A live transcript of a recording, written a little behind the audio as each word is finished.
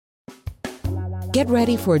Get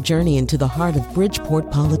ready for a journey into the heart of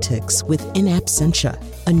Bridgeport politics with In Absentia,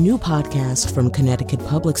 a new podcast from Connecticut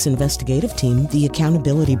Public's investigative team, The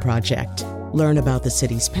Accountability Project. Learn about the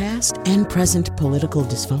city's past and present political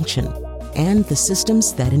dysfunction and the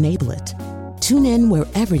systems that enable it. Tune in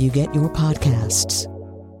wherever you get your podcasts.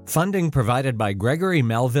 Funding provided by Gregory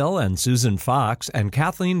Melville and Susan Fox and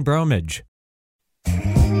Kathleen Bromage.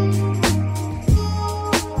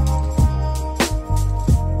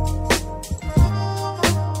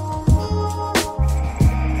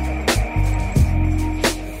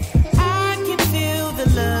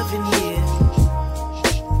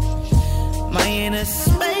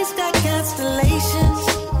 Spaced out constellations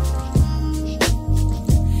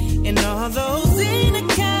and all those inner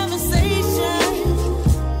conversations,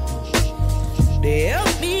 they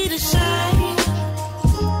help me to shine,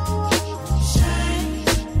 shine,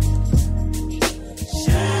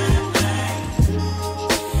 shine,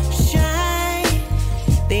 shine.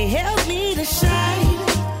 They help me to shine,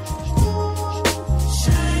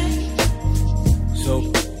 shine.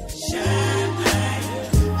 So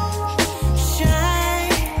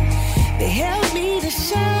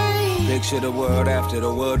picture the world after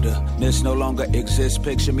the world. This no longer exists.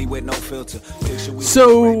 Picture me with no filter.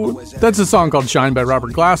 So that's a song called Shine by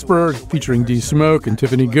Robert Glasper, featuring D Smoke and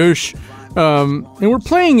Tiffany Goosh. And we're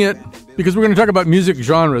playing it because we're going to talk about music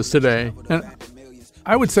genres today. And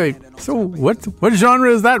I would say, so what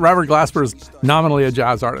genre is that? Robert Glasper is nominally a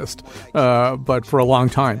jazz artist, but for a long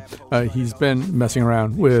time he's been messing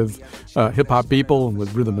around with hip-hop people and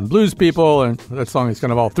with rhythm and blues people, and that song is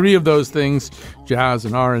kind of all three of those things, jazz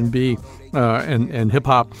and R&B and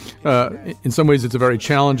hip-hop. In some ways, it's a very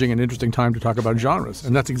challenging and interesting time to talk about genres,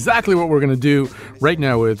 and that's exactly what we're going to do right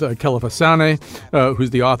now with Kelefa Sanneh, who's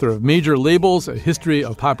the author of Major Labels, A History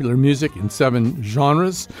of Popular Music in 7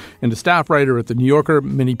 Genres, and a staff writer at The New Yorker.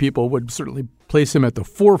 Many people would certainly place him at the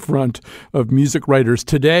forefront of music writers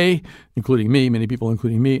today, including me, many people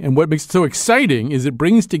including me. And what makes it so exciting is it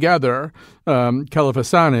brings together Kelefa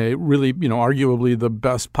Sanneh, really, arguably the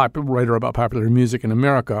best writer about popular music in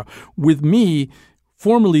America, with me,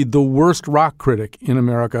 formerly the worst rock critic in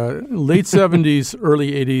America, late 70s,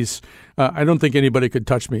 early 80s. I don't think anybody could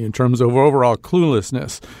touch me in terms of overall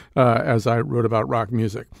cluelessness as I wrote about rock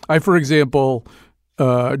music. I, for example,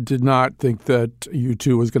 did not think that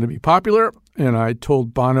U2 was going to be popular, and I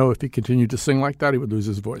told Bono if he continued to sing like that, he would lose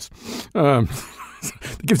his voice. It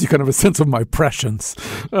gives you kind of a sense of my prescience.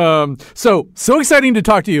 So exciting to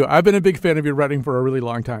talk to you. I've been a big fan of your writing for a really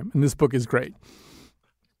long time, and this book is great.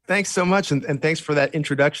 Thanks so much, and thanks for that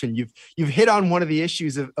introduction. You've hit on one of the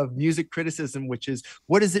issues of music criticism, which is,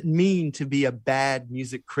 what does it mean to be a bad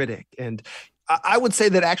music critic? And I would say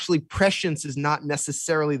that actually prescience is not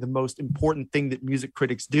necessarily the most important thing that music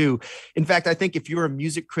critics do. In fact, I think if you're a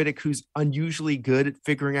music critic who's unusually good at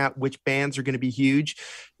figuring out which bands are going to be huge,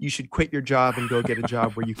 you should quit your job and go get a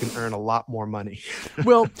job where you can earn a lot more money.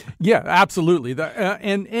 Well, yeah, absolutely.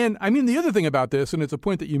 And I mean, the other thing about this, and it's a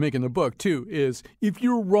point that you make in the book too, is if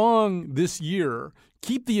you're wrong this year,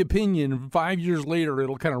 keep the opinion. 5 years later,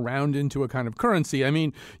 it'll kind of round into a kind of currency. I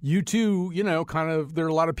mean, U2, there are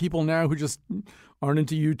a lot of people now who just aren't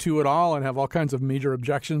into U2 at all and have all kinds of major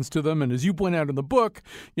objections to them. And as you point out in the book,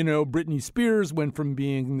 Britney Spears went from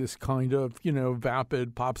being this kind of,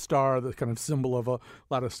 vapid pop star, the kind of symbol of a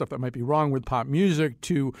lot of stuff that might be wrong with pop music,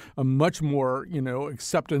 to a much more,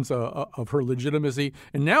 acceptance of her legitimacy.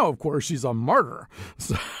 And now, of course, she's a martyr.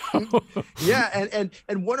 So. Yeah.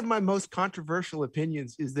 And one of my most controversial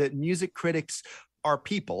opinions is that music critics are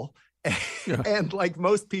people. Yeah. And like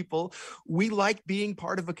most people, we like being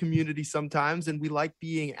part of a community sometimes, and we like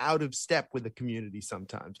being out of step with the community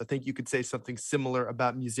sometimes. I think you could say something similar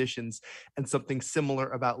about musicians and something similar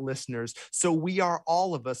about listeners. So we are,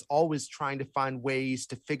 all of us, always trying to find ways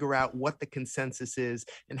to figure out what the consensus is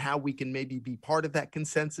and how we can maybe be part of that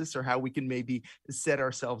consensus, or how we can maybe set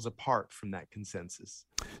ourselves apart from that consensus.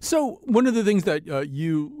 So one of the things that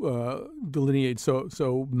you delineate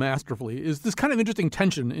so masterfully is this kind of interesting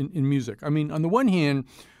tension in music. I mean, on the one hand,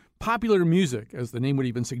 popular music, as the name would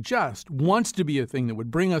even suggest, wants to be a thing that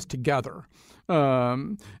would bring us together.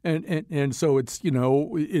 And so it's,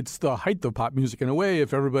 it's the height of pop music in a way.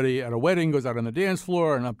 If everybody at a wedding goes out on the dance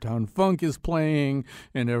floor and Uptown Funk is playing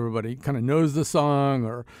and everybody kind of knows the song,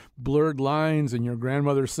 or Blurred Lines and your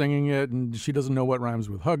grandmother's singing it and she doesn't know what rhymes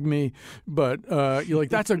with hug me, but you're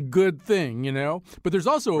like, that's a good thing, But there's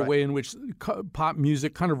also a way in which pop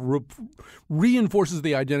music kind of reinforces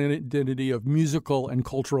the identity of musical and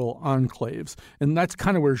cultural enclaves. And that's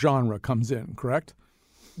kind of where genre comes in, correct?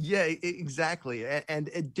 Yeah, exactly. And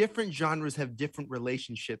different genres have different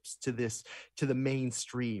relationships to the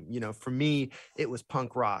mainstream. For me, it was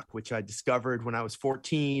punk rock, which I discovered when I was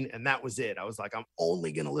 14, and that was it. I was like, I'm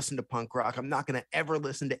only going to listen to punk rock. I'm not going to ever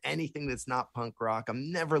listen to anything that's not punk rock.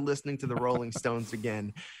 I'm never listening to the Rolling Stones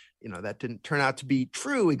again. That didn't turn out to be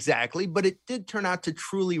true exactly, but it did turn out to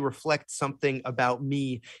truly reflect something about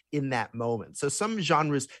me in that moment. So some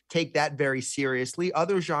genres take that very seriously.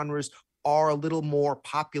 Other genres are a little more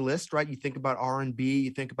populist, right? You think about R&B,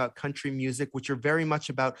 you think about country music, which are very much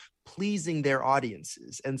about pleasing their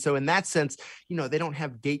audiences. And so in that sense, they don't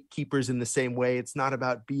have gatekeepers in the same way. It's not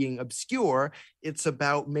about being obscure. It's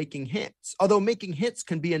about making hits. Although making hits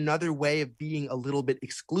can be another way of being a little bit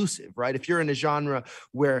exclusive, right? If you're in a genre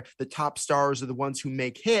where the top stars are the ones who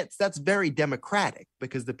make hits, that's very democratic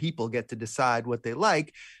because the people get to decide what they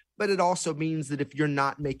like. But it also means that if you're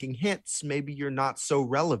not making hits, maybe you're not so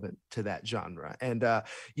relevant to that genre. And,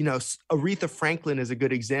 Aretha Franklin is a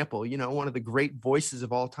good example, one of the great voices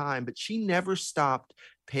of all time, but she never stopped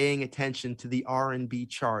paying attention to the R&B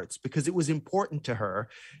charts because it was important to her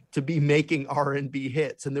to be making R&B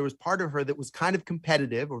hits. And there was part of her that was kind of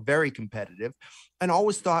competitive or very competitive and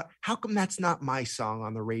always thought, how come that's not my song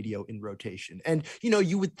on the radio in rotation? And,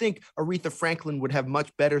 you would think Aretha Franklin would have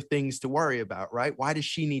much better things to worry about, right? Why does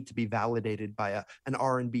she need to be validated by an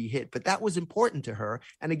R&B hit? But that was important to her.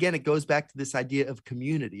 And again, it goes back to this idea of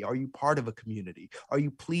community. Are you part of a community? Are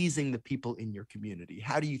you pleasing the people in your community?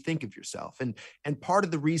 How do you think of yourself? And part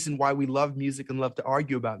of the reason why we love music and love to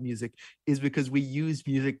argue about music is because we use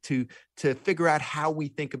music to figure out how we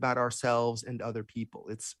think about ourselves and other people.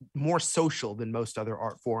 It's more social than most other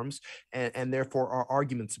art forms, and therefore our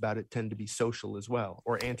arguments about it tend to be social as well,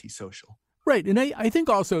 or antisocial. Right. And I think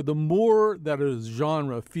also the more that a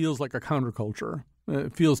genre feels like a counterculture,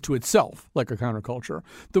 feels to itself like a counterculture,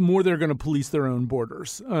 the more they're going to police their own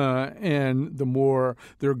borders, and the more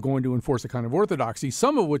they're going to enforce a kind of orthodoxy,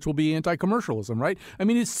 some of which will be anti-commercialism, right? I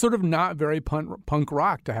mean, it's sort of not very punk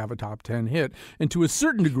rock to have a top 10 hit. And to a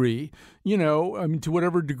certain degree, to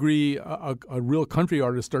whatever degree a real country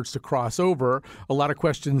artist starts to cross over, a lot of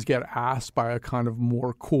questions get asked by a kind of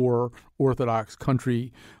more core orthodox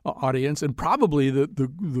country audience. And probably the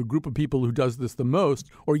group of people who does this the most,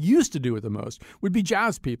 or used to do it the most, would be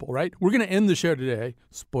jazz people, right? We're going to end the show today,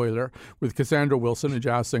 spoiler, with Cassandra Wilson, a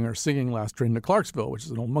jazz singer, singing Last Train to Clarksville, which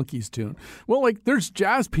is an old Monkees tune. Well, there's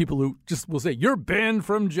jazz people who just will say, you're banned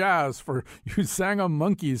from jazz for you sang a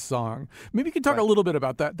Monkees song. Maybe you could talk a little bit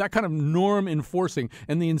about that kind of norm enforcing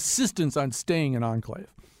and the insistence on staying an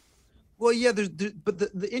enclave. Well, yeah, but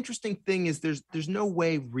the interesting thing is there's no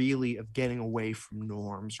way really of getting away from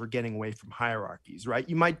norms or getting away from hierarchies, right?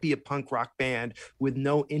 You might be a punk rock band with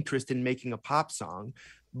no interest in making a pop song,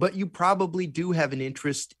 but you probably do have an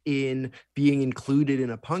interest in being included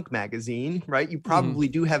in a punk magazine, right? You probably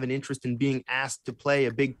do have an interest in being asked to play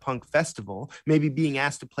a big punk festival, maybe being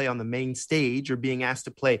asked to play on the main stage or being asked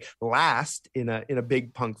to play last in a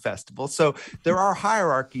big punk festival. So there are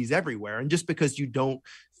hierarchies everywhere. And just because you don't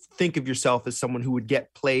think of yourself as someone who would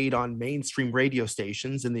get played on mainstream radio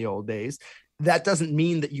stations in the old days, that doesn't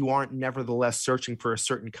mean that you aren't nevertheless searching for a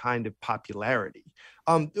certain kind of popularity.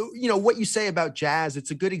 What you say about jazz,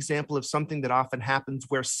 it's a good example of something that often happens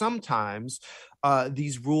where sometimes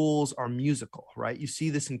these rules are musical, right? You see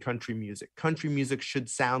this in country music. Country music should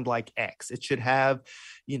sound like X. It should have,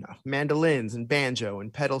 mandolins and banjo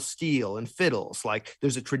and pedal steel and fiddles. Like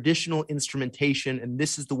there's a traditional instrumentation, and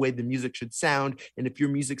this is the way the music should sound. And if your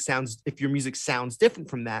music sounds different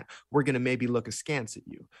from that, we're going to maybe look askance at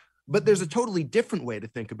you. But there's a totally different way to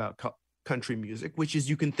think about country music, which is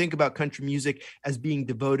you can think about country music as being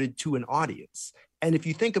devoted to an audience. And if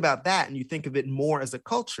you think about that and you think of it more as a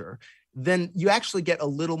culture, then you actually get a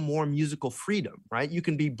little more musical freedom, right? You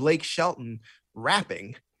can be Blake Shelton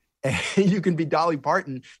rapping, and you can be Dolly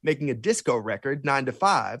Parton making a disco record 9 to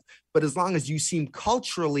 5. But as long as you seem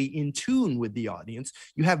culturally in tune with the audience,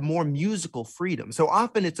 you have more musical freedom. So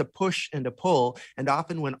often it's a push and a pull. And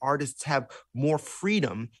often when artists have more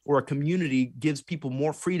freedom, or a community gives people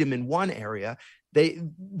more freedom in one area,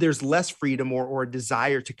 there's less freedom or a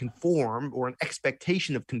desire to conform, or an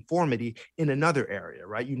expectation of conformity in another area,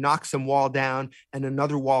 right? You knock some wall down and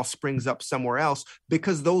another wall springs up somewhere else,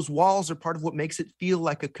 because those walls are part of what makes it feel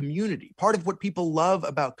like a community. Part of what people love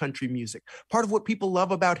about country music, part of what people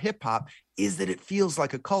love about hip hop, is that it feels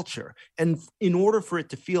like a culture. And in order for it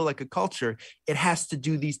to feel like a culture, it has to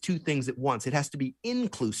do these two things at once. It has to be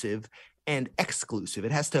inclusive and exclusive.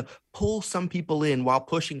 It has to pull some people in while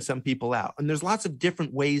pushing some people out. And there's lots of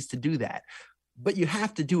different ways to do that, but you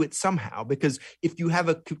have to do it somehow, because if you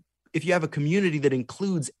have if you have a community that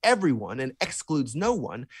includes everyone and excludes no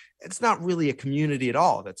one, it's not really a community at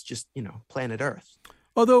all. That's just, planet Earth.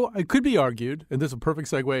 Although it could be argued, and this is a perfect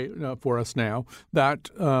segue for us now, that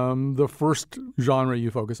the first genre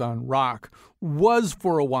you focus on, rock, was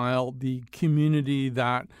for a while the community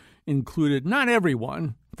that included not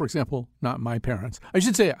everyone. For example, not my parents. I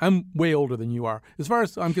should say I'm way older than you are. As far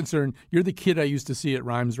as I'm concerned, you're the kid I used to see at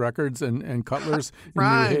Rhymes Records and Cutler's in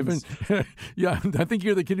New Haven. Yeah, I think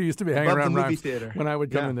you're the kid who used to be hanging around Rhymes theater when I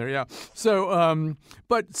would come in there. Yeah. So,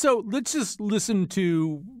 so let's just listen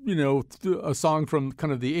to a song from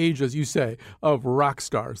kind of the age, as you say, of rock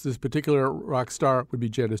stars. This particular rock star would be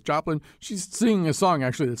Janis Joplin. She's singing a song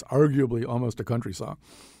actually that's arguably almost a country song.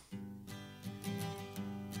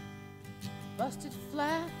 Busted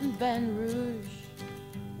flat in Baton Rouge,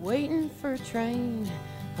 waiting for a train,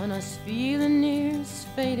 and I was feeling near as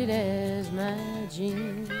faded as my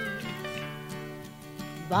jeans.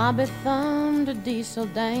 Bobby thumbed a diesel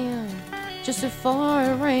down just before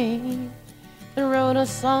it rained, and rode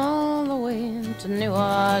us all the way to New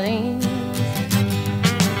Orleans.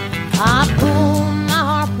 I pulled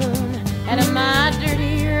my harpoon out of my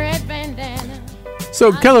dirty red bandana.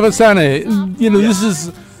 So Kelefa Sanneh,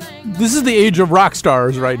 this is the age of rock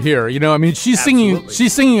stars right here. She's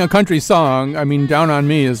singing a country song. Down on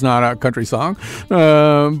Me is not a country song,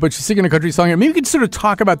 but she's singing a country song here. Maybe we could sort of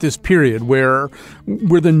talk about this period where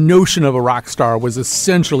the notion of a rock star was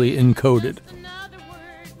essentially encoded.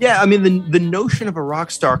 Yeah, the notion of a rock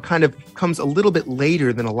star kind of comes a little bit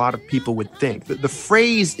later than a lot of people would think. The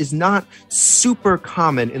phrase is not super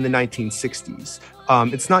common in the 1960s.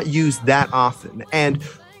 It's not used that often. And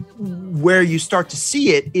where you start to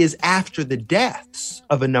see it is after the deaths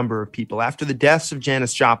of a number of people, after the deaths of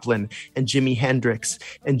Janis Joplin and Jimi Hendrix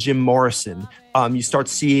and Jim Morrison. You start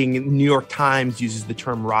seeing New York Times uses the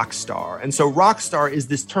term rock star. And so rock star is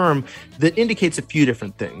this term that indicates a few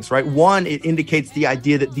different things, right? One, it indicates the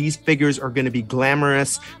idea that these figures are going to be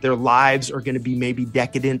glamorous. Their lives are going to be maybe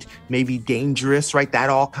decadent, maybe dangerous, right? That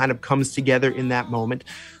all kind of comes together in that moment.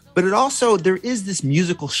 But there is this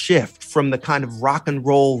musical shift from the kind of rock and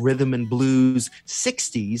roll, rhythm and blues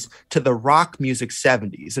 60s to the rock music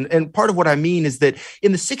 70s. And part of what I mean is that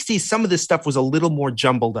in the 60s, some of this stuff was a little more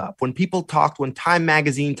jumbled up. When Time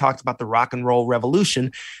magazine talked about the rock and roll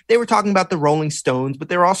revolution, they were talking about the Rolling Stones, but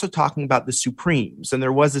they were also talking about the Supremes. And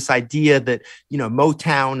there was this idea that,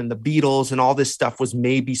 Motown and the Beatles and all this stuff was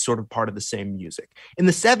maybe sort of part of the same music. In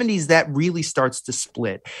the 70s, that really starts to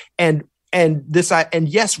split. And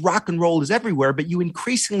yes, rock and roll is everywhere, but you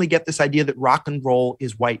increasingly get this idea that rock and roll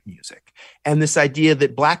is white music, and this idea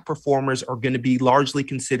that Black performers are going to be largely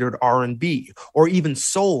considered R&B or even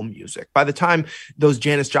soul music. By the time those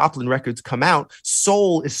Janis Joplin records come out,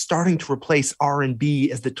 soul is starting to replace R&B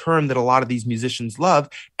as the term that a lot of these musicians love,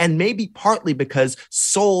 and maybe partly because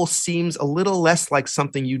soul seems a little less like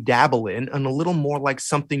something you dabble in and a little more like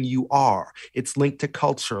something you are. It's linked to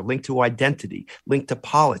culture, linked to identity, linked to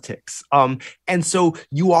politics. And so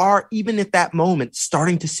you are, even at that moment,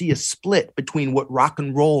 starting to see a split between what rock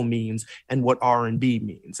and roll means and what R&B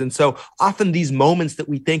means. And so often these moments that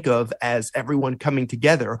we think of as everyone coming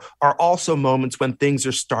together are also moments when things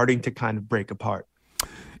are starting to kind of break apart.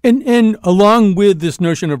 And along with this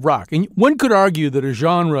notion of rock, and one could argue that a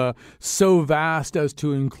genre so vast as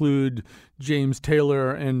to include James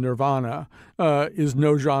Taylor and Nirvana is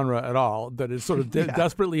no genre at all, that is sort of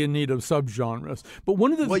desperately in need of subgenres. But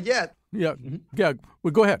one of the... Well,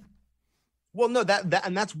 go ahead. Well, no,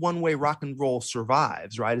 and that's one way rock and roll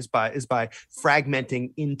survives, right? Is by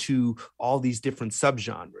fragmenting into all these different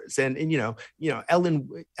subgenres. And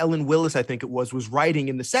Ellen Willis, I think it was writing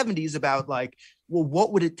in the 70s about like, well,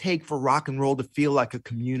 what would it take for rock and roll to feel like a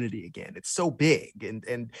community again? It's so big.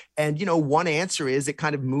 And one answer is it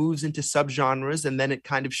kind of moves into subgenres and then it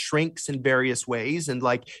kind of shrinks in various ways. And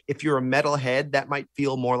like, if you're a metalhead, that might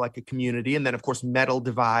feel more like a community. And then of course, metal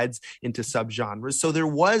divides into subgenres. So there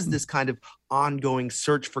was this kind of ongoing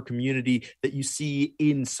search for community that you see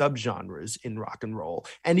in subgenres in rock and roll.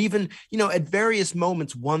 And even, at various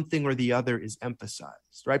moments, one thing or the other is emphasized,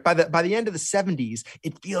 right? By the end of the 70s,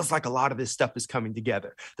 it feels like a lot of this stuff is coming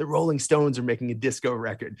together. The Rolling Stones are making a disco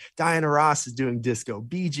record. Diana Ross is doing disco.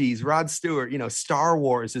 Bee Gees, Rod Stewart, Star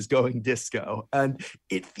Wars is going disco. And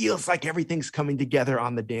it feels like everything's coming together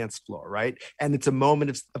on the dance floor, right? And it's a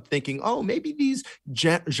moment of thinking, oh, maybe these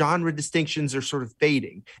genre distinctions are sort of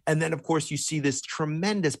fading. And then, of course, you see this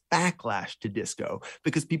tremendous backlash to disco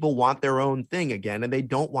because people want their own thing again, and they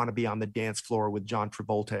don't want to be on the dance floor with John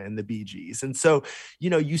Travolta and the Bee Gees. And so,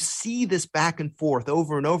 you see this back and forth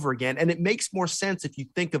over and over again. And it makes more sense if you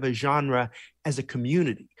think of a genre as a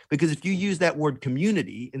community, because if you use that word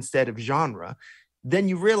community instead of genre, then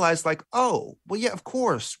you realize like, oh, well, yeah, of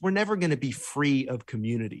course, we're never going to be free of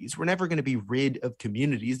communities. We're never going to be rid of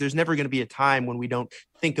communities. There's never going to be a time when we don't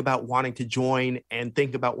think about wanting to join and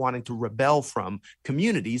think about wanting to rebel from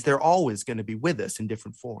communities. They're always going to be with us in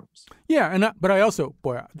different forms. Yeah. But I also,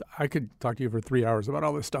 boy, I could talk to you for 3 hours about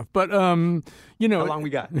all this stuff, but, How long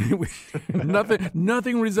we got?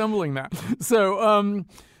 nothing resembling that.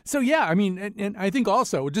 So yeah, I mean, and I think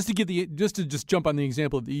also just to jump on the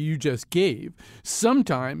example that you just gave,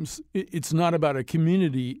 sometimes it's not about a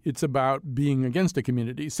community; it's about being against a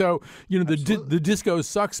community. So the Disco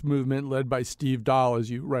Sucks movement, led by Steve Dahl, as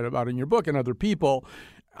you write about in your book, and other people,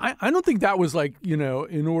 I don't think that was like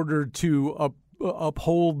in order to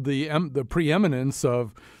uphold the preeminence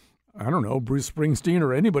of, I don't know, Bruce Springsteen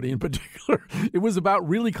or anybody in particular. It was about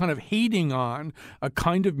really kind of hating on a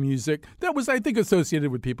kind of music that was, I think, associated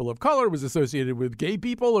with people of color. It was associated with gay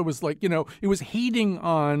people. It was like, it was hating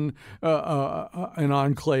on an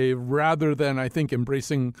enclave rather than, I think,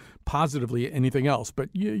 embracing positively anything else. But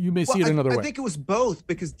you may see it another way. I think it was both,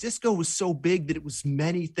 because disco was so big that it was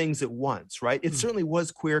many things at once, right? It certainly was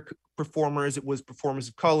queer performers. It was performers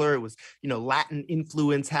of color. It was, Latin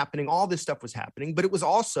influence happening. All this stuff was happening, but it was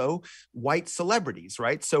also white celebrities,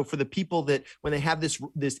 right? So for the people that when they have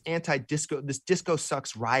this anti-disco, this Disco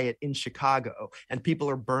Sucks riot in Chicago, and people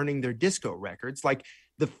are burning their disco records, like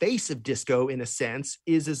the face of disco, in a sense,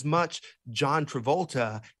 is as much John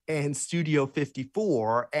Travolta and Studio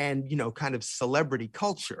 54 and, kind of celebrity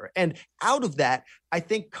culture. And out of that, I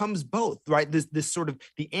think, comes both, right? This sort of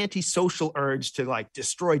the antisocial urge to like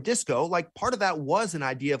destroy disco. Like part of that was an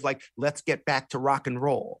idea of like, let's get back to rock and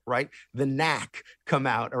roll, right? The Knack come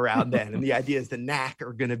out around then. And the idea is the Knack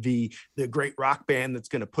are going to be the great rock band that's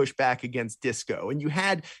going to push back against disco. And you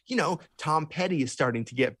had, Tom Petty is starting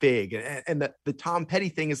to get big. And the Tom Petty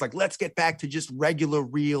thing is like, let's get back to just regular,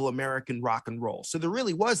 real American rock and roll. So there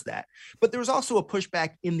really was that. But there was also a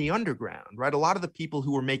pushback in the underground, right? A lot of the people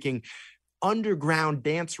who were making underground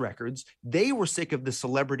dance records, they were sick of the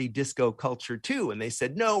celebrity disco culture too. And they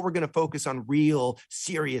said, no, we're going to focus on real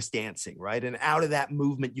serious dancing, right? And out of that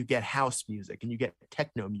movement, you get house music and you get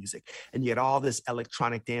techno music and you get all this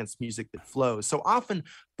electronic dance music that flows. So often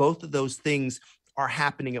both of those things are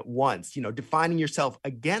happening at once. Defining yourself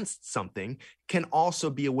against something can also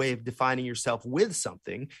be a way of defining yourself with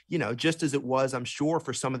something, just as it was, I'm sure,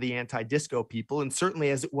 for some of the anti-disco people, and certainly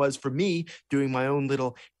as it was for me doing my own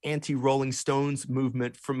little anti-Rolling Stones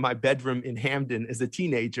movement from my bedroom in Hamden as a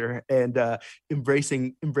teenager and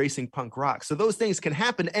embracing punk rock. So those things can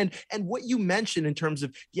happen. And what you mentioned in terms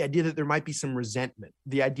of the idea that there might be some resentment,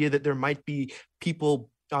 the idea that there might be people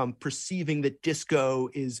perceiving that disco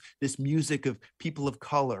is this music of people of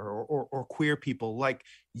color or queer people, like,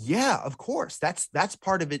 yeah, of course, that's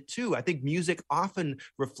part of it too. I think music often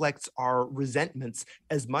reflects our resentments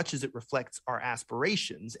as much as it reflects our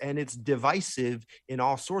aspirations, and it's divisive in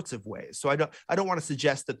all sorts of ways. So I don't want to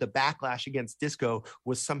suggest that the backlash against disco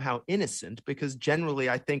was somehow innocent, because generally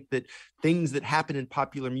I think that things that happen in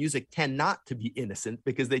popular music tend not to be innocent,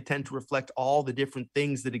 because they tend to reflect all the different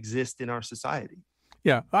things that exist in our society.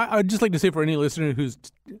 Yeah, I'd just like to say for any listener who's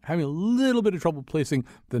having a little bit of trouble placing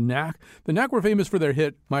the Knack were famous for their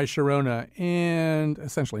hit My Sharona and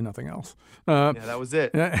essentially nothing else. Yeah, that was it.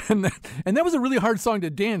 And that was a really hard song to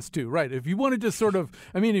dance to, right? If you wanted to sort of,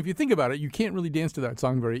 if you think about it, you can't really dance to that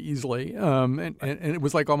song very easily. And it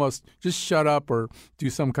was like almost just shut up or do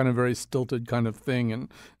some kind of very stilted kind of thing and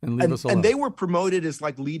leave us alone. And they were promoted as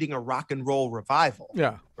like leading a rock and roll revival.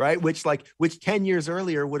 Yeah. Right. Which 10 years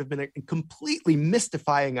earlier would have been a completely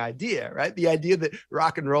mystifying idea. Right. The idea that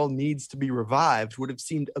rock and roll needs to be revived would have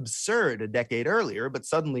seemed absurd a decade earlier. But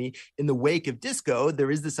suddenly, in the wake of disco, there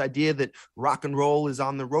is this idea that rock and roll is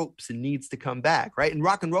on the ropes and needs to come back. Right. And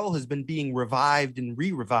rock and roll has been being revived and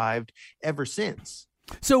re-revived ever since.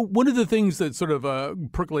 So one of the things that's sort of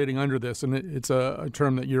percolating under this, and it's a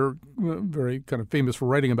term that you're very kind of famous for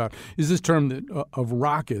writing about, is this term of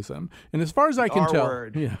rockism. And as far as I can tell,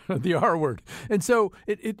 the R word. And so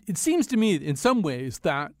it seems to me in some ways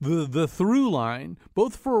that the through line,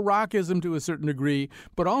 both for rockism to a certain degree,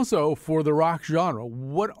 but also for the rock genre,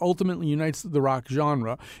 what ultimately unites the rock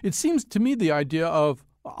genre, it seems to me the idea of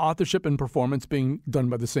authorship and performance being done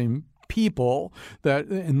by the same people, that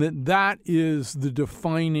is the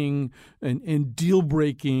defining and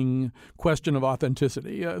deal-breaking question of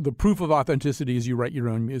authenticity. The proof of authenticity is you write your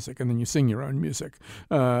own music and then you sing your own music.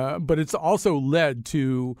 But it's also led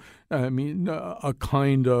to, a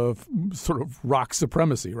kind of sort of rock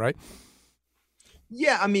supremacy, right?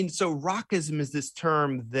 Yeah, I mean, so rockism is this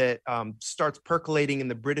term that starts percolating in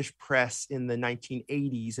the British press in the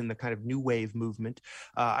 1980s in the kind of new wave movement.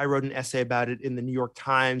 I wrote an essay about it in the New York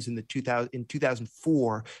Times in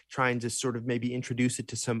 2004, trying to sort of maybe introduce it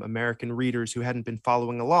to some American readers who hadn't been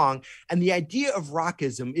following along. And the idea of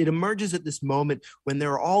rockism, it emerges at this moment when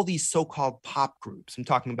there are all these so-called pop groups. I'm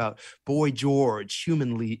talking about Boy George,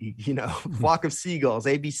 Human League, Flock of Seagulls,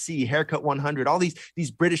 ABC, Haircut 100, all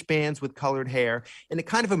these British bands with colored hair. And it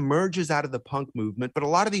kind of emerges out of the punk movement. But a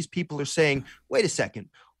lot of these people are saying, wait a second,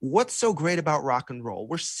 what's so great about rock and roll?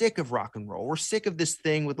 We're sick of rock and roll. We're sick of this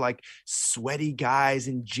thing with like sweaty guys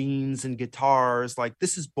in jeans and guitars. Like,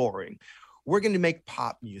 this is boring. We're going to make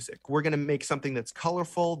pop music. We're going to make something that's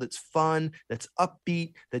colorful, that's fun, that's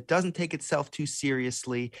upbeat, that doesn't take itself too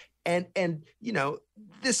seriously. And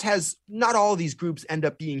this has, not all of these groups end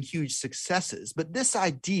up being huge successes, but this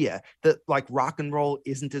idea that like rock and roll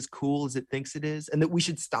isn't as cool as it thinks it is, and that we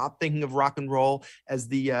should stop thinking of rock and roll as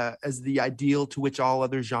the ideal to which all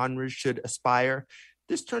other genres should aspire.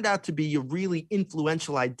 This turned out to be a really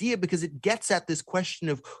influential idea because it gets at this question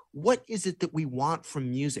of what is it that we want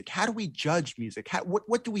from music? How do we judge music?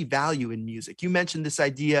 What do we value in music? You mentioned this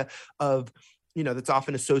idea of, that's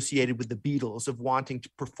often associated with the Beatles, of wanting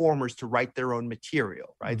performers to write their own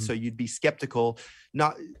material, right? Mm-hmm. So you'd be skeptical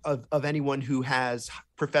not of anyone who has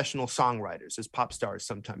professional songwriters, as pop stars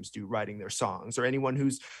sometimes do, writing their songs, or anyone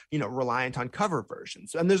who's, reliant on cover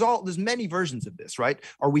versions. And there's many versions of this, right?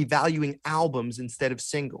 Are we valuing albums instead of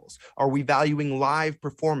singles? Are we valuing live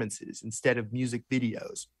performances instead of music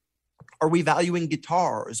videos? Are we valuing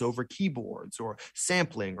guitars over keyboards or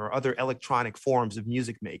sampling or other electronic forms of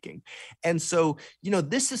music making? And so,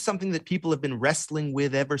 this is something that people have been wrestling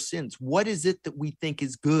with ever since. What is it that we think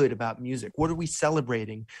is good about music? What are we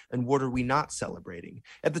celebrating and what are we not celebrating?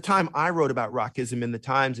 At the time I wrote about rockism in the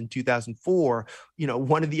Times in 2004,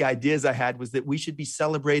 one of the ideas I had was that we should be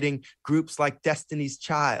celebrating groups like Destiny's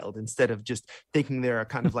Child instead of just thinking they're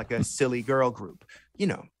kind of like a silly girl group.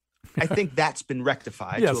 I think that's been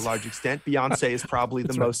rectified to a large extent. Beyonce is probably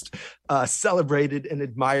the most celebrated and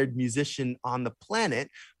admired musician on the planet.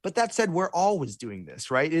 But that said, we're always doing this,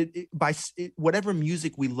 right? Whatever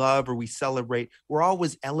music we love or we celebrate, we're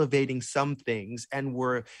always elevating some things, and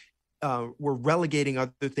we're relegating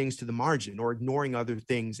other things to the margin or ignoring other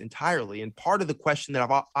things entirely. And part of the question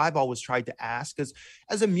that I've always tried to ask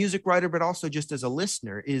as a music writer, but also just as a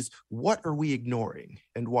listener, is what are we ignoring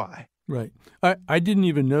and why? Right. I didn't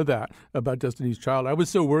even know that about Destiny's Child. I was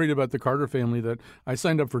so worried about the Carter family that I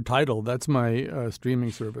signed up for Tidal. That's my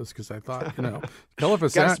streaming service, because I thought, Kelefa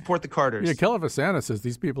Sanneh. Got to support the Carters. Yeah, Kelefa Sanneh says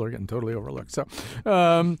these people are getting totally overlooked.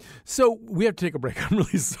 So we have to take a break. I'm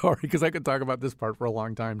really sorry, because I could talk about this part for a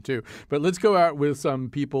long time too. But let's go out with some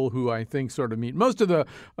people who I think sort of meet most of the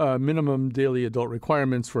minimum daily adult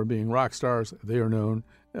requirements for being rock stars. They are known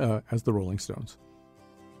as the Rolling Stones.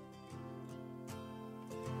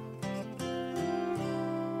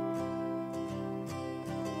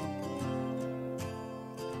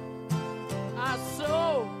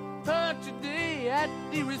 At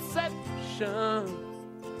the reception,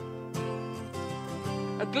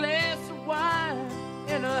 a glass of wine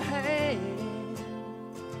in her hand.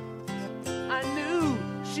 I knew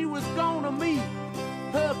she was gonna meet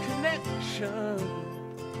her connection.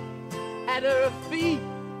 At her feet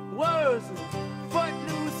was a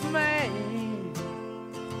footloose man.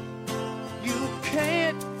 You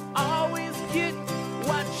can't always get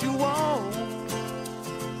what you want.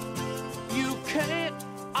 You can't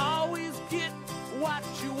always get what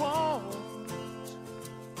you want.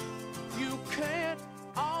 You can't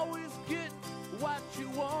always get what you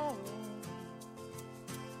want.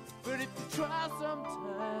 But if you try sometimes,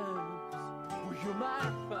 well, you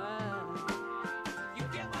might find you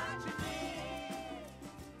get what you need.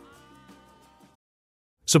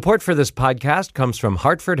 Support for this podcast comes from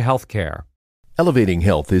Hartford Healthcare. Elevating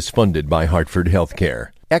Health is funded by Hartford Healthcare.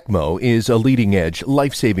 ECMO is a leading-edge,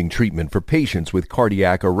 life-saving treatment for patients with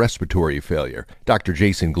cardiac or respiratory failure. Dr.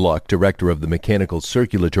 Jason Gluck, director of the Mechanical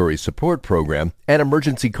Circulatory Support Program and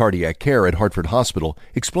Emergency Cardiac Care at Hartford Hospital,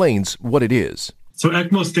 explains what it is. So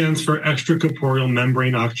ECMO stands for extracorporeal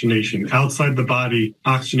membrane oxygenation, outside the body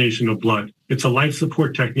oxygenation of blood. It's a life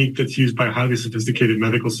support technique that's used by highly sophisticated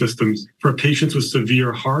medical systems for patients with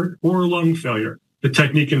severe heart or lung failure. The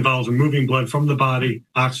technique involves removing blood from the body,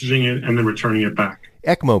 oxygenating it, and then returning it back.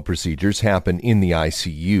 ECMO procedures happen in the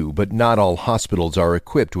ICU, but not all hospitals are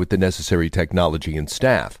equipped with the necessary technology and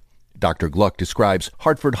staff. Dr. Gluck describes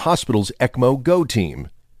Hartford Hospital's ECMO Go team.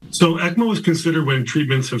 So ECMO is considered when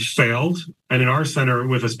treatments have failed. And in our center,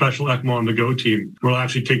 with a special ECMO on the go team, we'll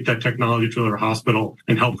actually take that technology to their hospital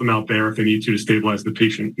and help them out there if they need to stabilize the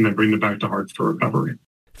patient and then bring them back to Heart for recovery.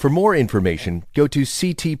 For more information, go to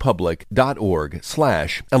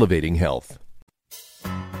ctpublic.org/elevatinghealth.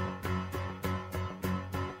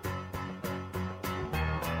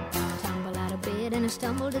 Tumble out of bed and I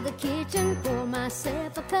stumble to the kitchen, pour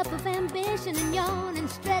myself a cup of ambition and yawn and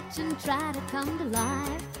stretch and try to come to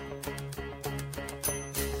life.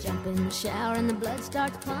 Jump in the shower and the blood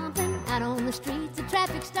starts pumping. Out on the streets, the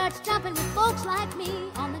traffic starts jumping with folks like me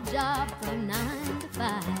on the job from 9 to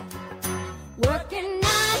 5. Working 9 to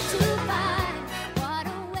 5. What a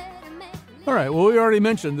way to make a All right, well, we already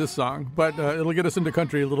mentioned this song, but it'll get us into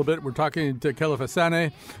country a little bit. We're talking to Kelefa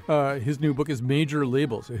Sanneh. His new book is Major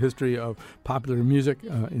Labels, A History of Popular Music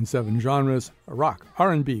in 7 Genres: rock,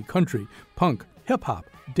 R&B, country, punk, hip-hop,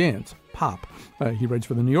 dance, pop. He writes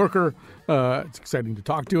for The New Yorker. It's exciting to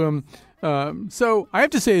talk to him. So I have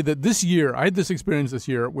to say that this year, I had this experience this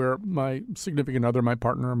year where my significant other, my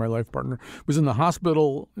partner, my life partner, was in the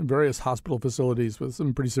hospital, in various hospital facilities with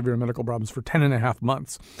some pretty severe medical problems for 10 and a half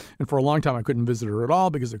months. And for a long time, I couldn't visit her at all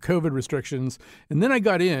because of COVID restrictions. And then I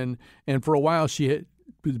got in, and for a while, she had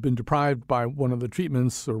been deprived by one of the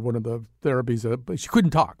treatments or one of the therapies. But she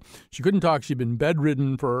couldn't talk. She'd been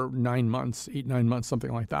bedridden for 9 months, 8-9 months,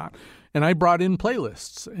 something like that. And I brought in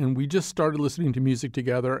playlists, and we just started listening to music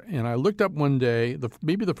together. And I looked up one day,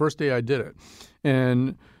 maybe the first day I did it,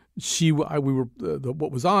 and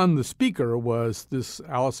what was on the speaker was this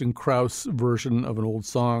Alison Krauss version of an old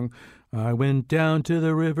song. I went down to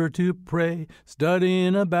the river to pray,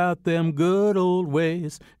 studying about them good old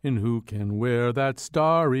ways, and who can wear that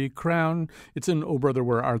starry crown? It's in Oh Brother,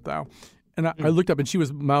 Where Art Thou? And I looked up, and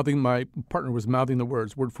my partner was mouthing the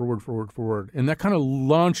words, word for word for word for word. And that kind of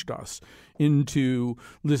launched us into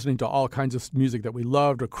listening to all kinds of music that we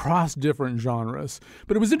loved across different genres.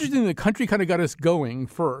 But it was interesting that country kind of got us going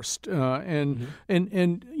first. And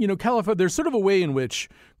Kelefa, there's sort of a way in which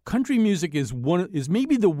country music is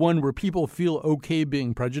maybe the one where people feel okay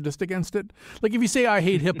being prejudiced against it. Like if you say I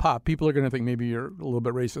hate hip hop, people are going to think maybe you're a little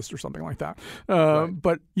bit racist or something like that. Right.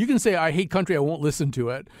 But you can say I hate country, I won't listen to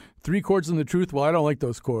it. 3 chords in the truth, well, I don't like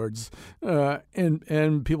those chords.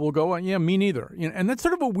 And people will go, well, yeah, me neither. And that's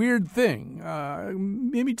sort of a weird thing.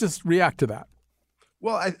 Maybe just react to that.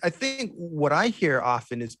 Well, I think what I hear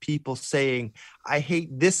often is people saying, I hate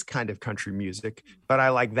this kind of country music, but I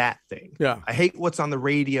like that thing. Yeah. I hate what's on the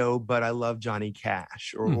radio, but I love Johnny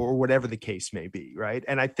Cash or whatever the case may be, right?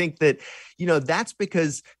 And I think that, that's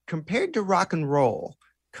because compared to rock and roll,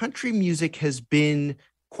 country music has been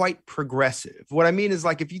quite progressive. What I mean is,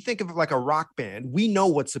 like, if you think of it like a rock band, we know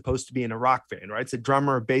what's supposed to be in a rock band, right? It's a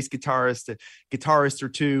drummer, a bass guitarist, a guitarist or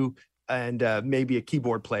two, and maybe a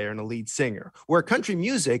keyboard player and a lead singer. Where country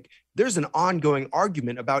music, there's an ongoing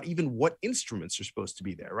argument about even what instruments are supposed to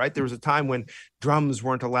be there, right? There was a time when drums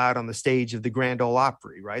weren't allowed on the stage of the Grand Ole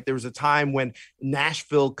Opry, right? There was a time when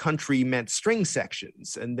Nashville country meant string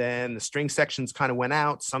sections, and then the string sections kind of went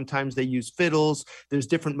out. Sometimes they use fiddles. There's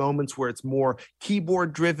different moments where it's more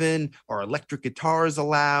keyboard driven or electric guitars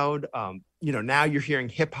allowed. Now you're hearing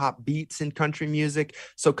hip hop beats in country music.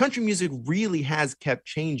 So country music really has kept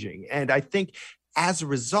changing. And I think as a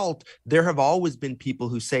result, there have always been people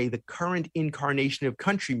who say the current incarnation of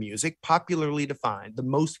country music, popularly defined, the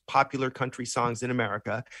most popular country songs in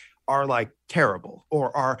America, are like terrible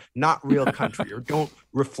or are not real country or don't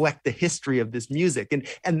reflect the history of this music.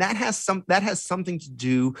 And that has something to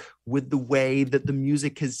do with the way that the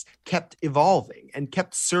music has kept evolving and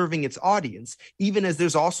kept serving its audience, even as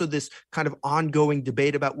there's also this kind of ongoing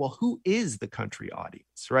debate about, well, who is the country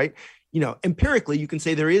audience, right? Empirically, you can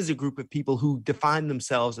say there is a group of people who define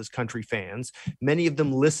themselves as country fans. Many of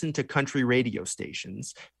them listen to country radio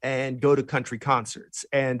stations and go to country concerts.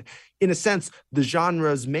 And in a sense, the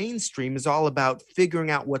genre's mainstream is all about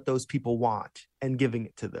figuring out what those people want and giving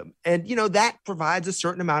it to them. And, that provides a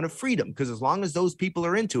certain amount of freedom, because as long as those people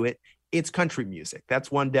are into it, it's country music.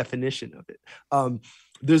 That's one definition of it.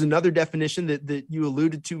 There's another definition that you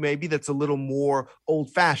alluded to, maybe, that's a little more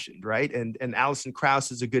old-fashioned, right? And Alison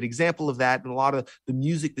Krauss is a good example of that. And a lot of the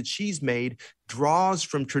music that she's made draws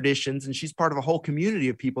from traditions, and she's part of a whole community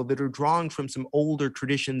of people that are drawing from some older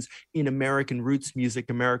traditions in American roots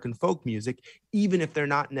music, American folk music, even if they're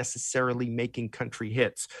not necessarily making country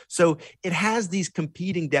hits. So it has these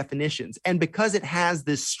competing definitions. And because it has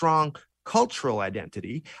this strong cultural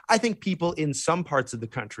identity, I think people in some parts of the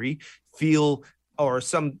country feel, or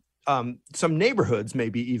some some neighborhoods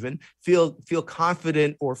maybe even feel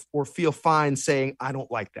confident or feel fine saying, I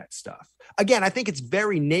don't like that stuff. Again, I think it's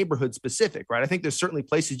very neighborhood specific, right? I think there's certainly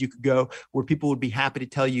places you could go where people would be happy to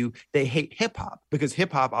tell you they hate hip hop, because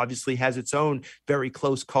hip hop obviously has its own very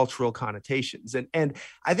close cultural connotations. And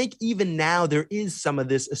I think even now there is some of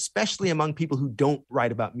this, especially among people who don't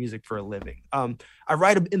write about music for a living. I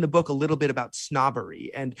write in the book a little bit about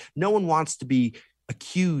snobbery, and no one wants to be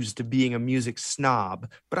accused of being a music snob,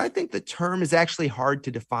 but I think the term is actually hard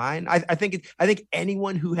to define. I think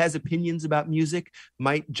anyone who has opinions about music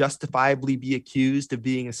might justifiably be accused of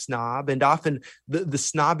being a snob, and often the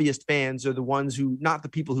snobbiest fans are the ones who, not the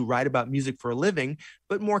people who write about music for a living,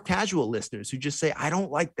 but more casual listeners who just say, I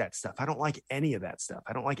don't like that stuff. I don't like any of that stuff.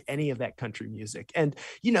 I don't like any of that country music. And,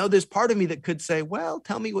 there's part of me that could say, well,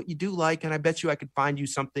 tell me what you do like, and I bet you I could find you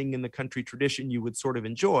something in the country tradition you would sort of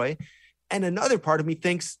enjoy. And another part of me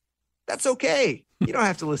thinks that's okay. You don't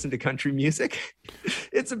have to listen to country music.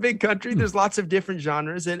 It's a big country. There's lots of different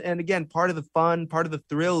genres. And again, part of the fun, part of the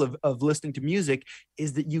thrill of listening to music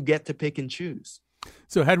is that you get to pick and choose.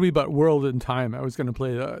 So had we but World in Time, I was going to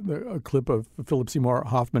play a clip of Philip Seymour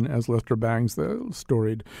Hoffman as Lester Bangs, the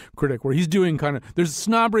storied critic, where he's doing there's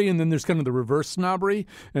snobbery and then there's kind of the reverse snobbery.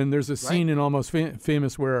 And there's a scene in Almost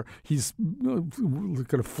Famous where he's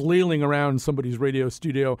kind of flailing around somebody's radio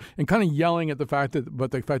studio and kind of yelling at the fact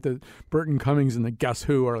that Burton Cummings and the Guess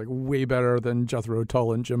Who are like way better than Jethro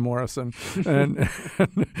Tull and Jim Morrison,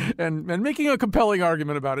 and making a compelling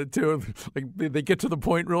argument about it too. Like they get to the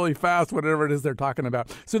point really fast, whatever it is they're talking about.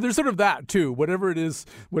 So there's sort of that too. Whatever it is,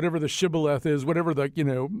 whatever the shibboleth is, whatever the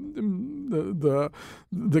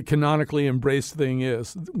the canonically embraced thing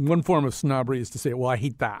is, one form of snobbery is to say, well, I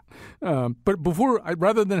hate that. But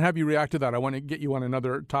rather than have you react to that, I want to get you on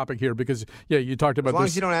another topic here because you talked about as long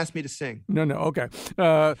this. as you don't ask me to sing. No, okay.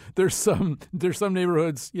 There's some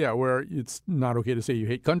neighborhoods, where it's not okay to say you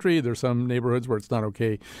hate country. There's some neighborhoods where it's not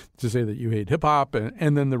okay to say that you hate hip hop,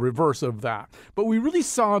 and then the reverse of that. But we really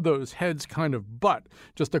saw those heads kind of butt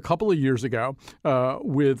just a couple of years ago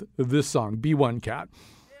with this song, B1 Cat.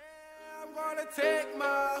 I'm gonna take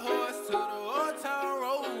my horse to the old town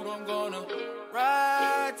road. I'm gonna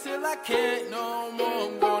ride till I can't no more.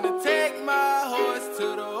 I'm gonna take my horse to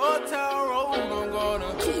the old town road. I'm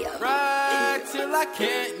gonna ride till I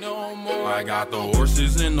can't no more. I got the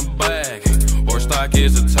horses in the back. Horse stock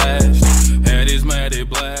is attached. Head is matted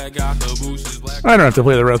black. Got the bushes black. I don't have to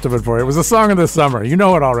play the rest of it for you. It was a song of the summer. You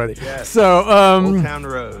know it already. Yes. So, Old Town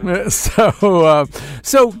Road.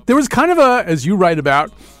 So there was kind of as you write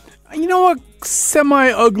about, a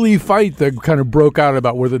semi-ugly fight that kind of broke out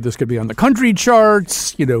about whether this could be on the country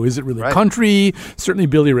charts. Is it really country? Certainly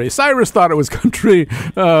Billy Ray Cyrus thought it was country.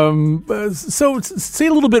 So say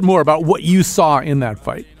a little bit more about what you saw in that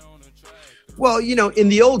fight. Well, in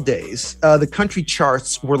the old days, the country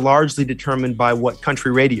charts were largely determined by what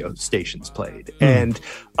country radio stations played. And,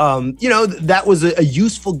 that was a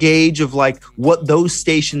useful gauge of like what those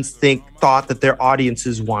stations thought that their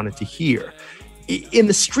audiences wanted to hear. In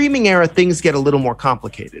the streaming era, things get a little more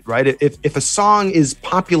complicated, right? If a song is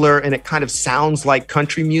popular and it kind of sounds like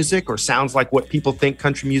country music or sounds like what people think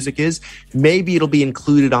country music is, maybe it'll be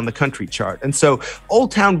included on the country chart. And so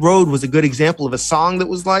Old Town Road was a good example of a song that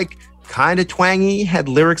was like kind of twangy, had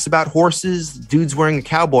lyrics about horses, dudes wearing a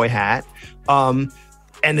cowboy hat, and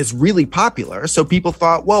is really popular. So people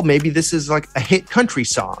thought, well, maybe this is like a hit country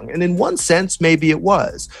song. And in one sense, maybe it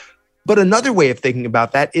was. But another way of thinking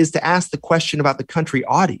about that is to ask the question about the country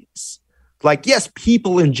audience. Like, yes,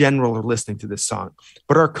 people in general are listening to this song,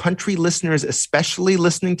 but are country listeners especially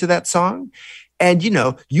listening to that song? And,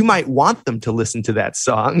 you might want them to listen to that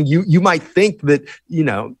song. You might think that,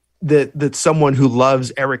 that someone who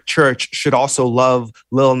loves Eric Church should also love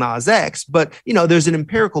Lil Nas X. But, there's an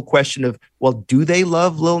empirical question of, well, do they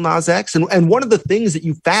love Lil Nas X? And one of the things that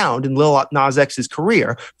you found in Lil Nas X's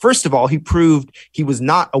career, first of all, he proved he was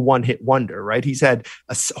not a one-hit wonder, right? He's had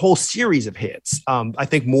a whole series of hits, I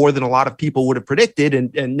think more than a lot of people would have predicted.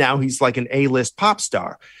 And now he's like an A-list pop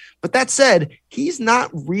star. But that said, he's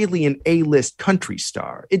not really an A-list country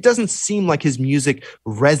star. It doesn't seem like his music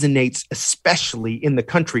resonates especially in the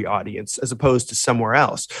country audience as opposed to somewhere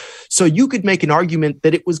else. So you could make an argument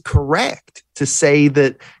that it was correct to say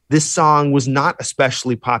that this song was not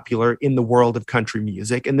especially popular in the world of country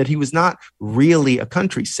music and that he was not really a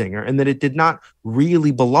country singer and that it did not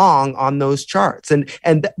really belong on those charts.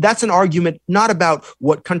 And that's an argument not about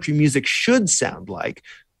what country music should sound like,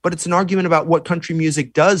 but it's an argument about what country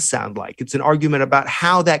music does sound like. It's an argument about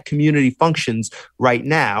how that community functions right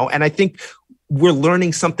now. And I think we're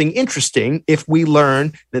learning something interesting if we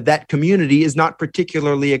learn that that community is not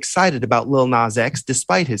particularly excited about Lil Nas X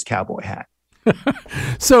despite his cowboy hat.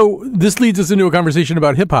 So this leads us into a conversation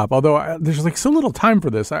about hip hop. Although there's like so little time for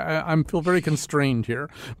this, I feel very constrained here.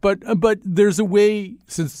 But there's a way,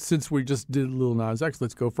 since we just did Lil Nas X,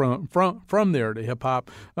 let's go from there to hip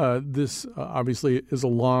hop. This obviously is a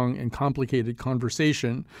long and complicated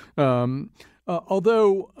conversation.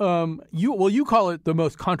 Although you call it the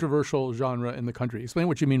most controversial genre in the country. Explain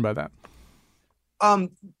what you mean by that.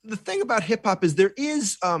 The thing about hip hop is there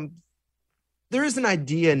is an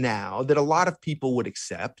idea now that a lot of people would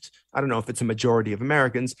accept. I don't know if it's a majority of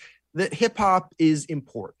Americans, that hip hop is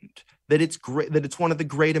important, that it's great, that it's one of the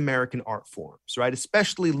great American art forms, right?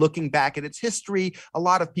 Especially looking back at its history, a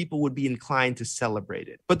lot of people would be inclined to celebrate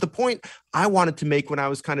it. But the point I wanted to make when I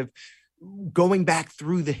was kind of going back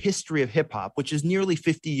through the history of hip hop, which is nearly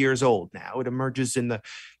 50 years old now, it emerges in the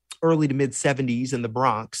early to mid 70s in the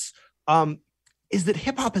Bronx, is that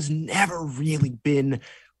hip hop has never really been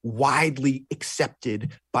widely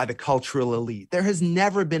accepted by the cultural elite. There has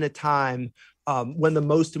never been a time when the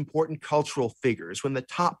most important cultural figures, when the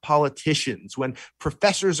top politicians, when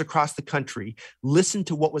professors across the country listened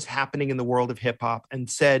to what was happening in the world of hip hop and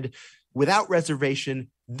said, without reservation,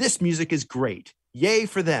 this music is great. Yay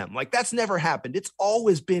for them. Like, that's never happened. It's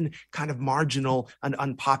always been kind of marginal and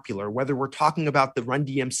unpopular, whether we're talking about the Run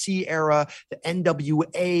DMC era, the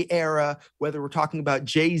NWA era, whether we're talking about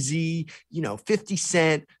Jay-Z, 50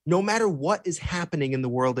 Cent, no matter what is happening in the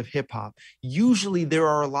world of hip hop, usually there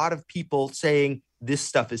are a lot of people saying, this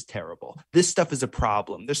stuff is terrible. This stuff is a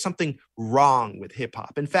problem. There's something wrong with hip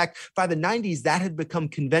hop. In fact, by the 90s, that had become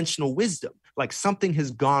conventional wisdom. Like, something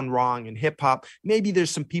has gone wrong in hip hop. Maybe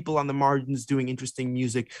there's some people on the margins doing interesting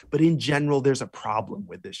music, but in general, there's a problem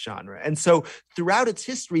with this genre. And so throughout its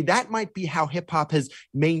history, that might be how hip hop has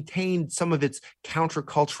maintained some of its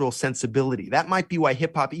countercultural sensibility. That might be why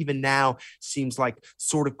hip hop even now seems like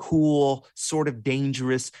sort of cool, sort of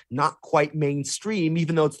dangerous, not quite mainstream,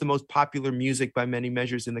 even though it's the most popular music by many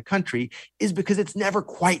measures in the country, is because it's never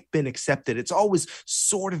quite been accepted. It's always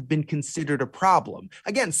sort of been considered a problem.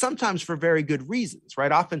 Again, sometimes for very good reasons,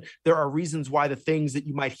 right? Often there are reasons why the things that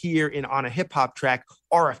you might hear on a hip hop track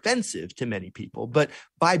are offensive to many people. But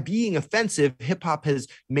by being offensive, hip hop has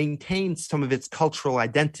maintained some of its cultural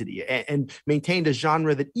identity and maintained a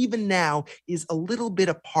genre that even now is a little bit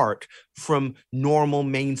apart from normal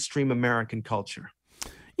mainstream American culture.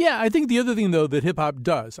 Yeah, I think the other thing, though, that hip-hop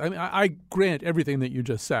does, I mean, I grant everything that you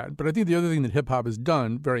just said, but I think the other thing that hip-hop has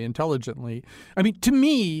done very intelligently, I mean, to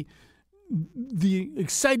me, the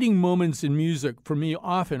exciting moments in music for me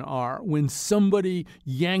often are when somebody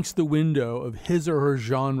yanks the window of his or her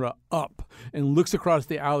genre up and looks across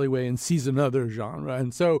the alleyway and sees another genre.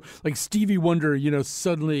 And so, like Stevie Wonder,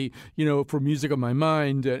 suddenly, for Music of My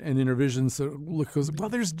Mind and Intervisions, goes, well,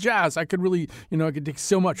 there's jazz. I could really, I could take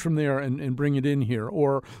so much from there and bring it in here.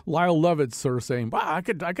 Or Lyle Lovett sort of saying, wow, I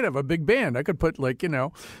could have a big band. I could put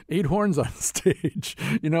 8 horns on stage.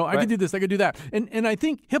 I could do this, I could do that. And I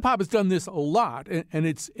think hip hop has done this a lot, and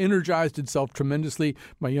it's energized itself tremendously.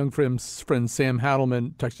 My young friend Sam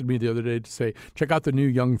Hadelman texted me the other day to say, check out the new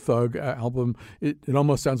Young Thug album. It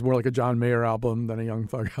almost sounds more like a John Mayer album than a Young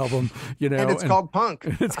Thug album, And it's called punk.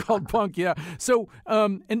 It's called punk, yeah. So,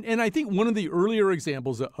 and I think one of the earlier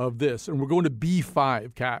examples of this, and we're going to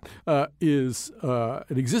B5, Kat, is an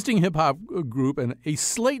existing hip-hop group and a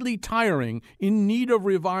slightly tiring, in need of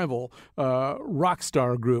revival, rock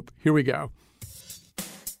star group. Here we go.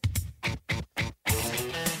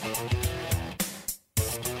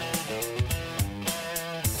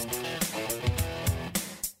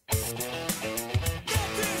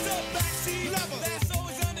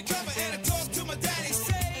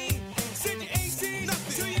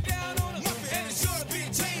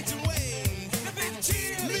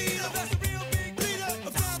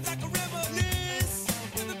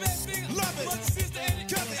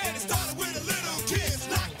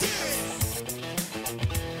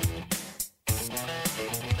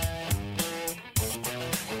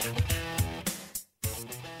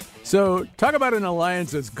 So talk about an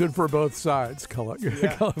alliance that's good for both sides,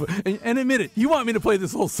 yeah. And admit it, you want me to play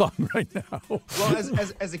this whole song right now. Well,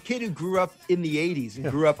 as a kid who grew up in the 80s and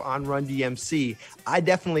grew up on Run DMC, I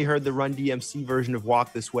definitely heard the Run DMC version of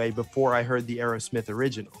Walk This Way before I heard the Aerosmith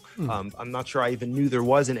original. I'm not sure I even knew there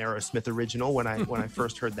was an Aerosmith original when I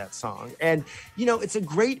first heard that song. And, it's a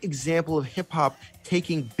great example of hip hop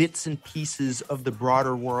taking bits and pieces of the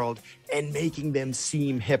broader world and making them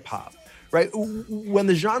seem hip hop. right? When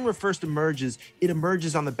the genre first emerges, it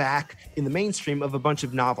emerges on the back in the mainstream of a bunch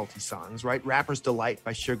of novelty songs, right? Rapper's Delight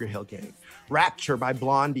by Sugar Hill Gang. Rapture by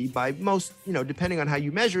Blondie, by most, depending on how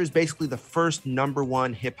you measure, is basically the first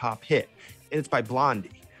 #1 hip hop hit. And it's by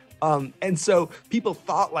Blondie. And so people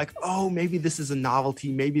thought like, oh, maybe this is a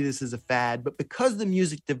novelty, maybe this is a fad. But because the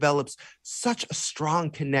music develops such a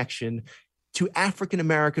strong connection to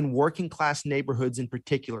African-American working class neighborhoods in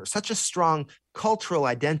particular, such a strong cultural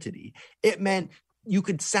identity, it meant you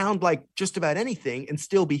could sound like just about anything and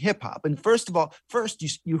still be hip hop. And first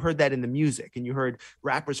you heard that in the music, and you heard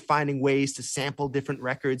rappers finding ways to sample different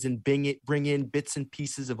records and bring in bits and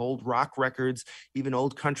pieces of old rock records, even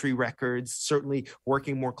old country records, certainly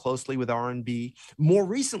working more closely with R&B. More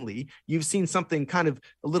recently, you've seen something kind of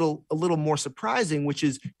a little more surprising, which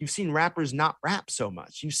is you've seen rappers not rap so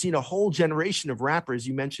much. You've seen a whole generation of rappers,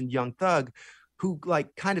 you mentioned Young Thug, who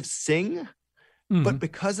like kind of sing. But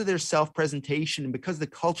because of their self-presentation and because the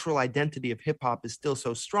cultural identity of hip hop is still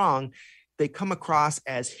so strong, they come across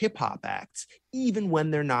as hip hop acts, even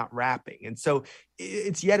when they're not rapping. And so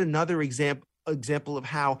it's yet another example of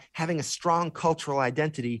how having a strong cultural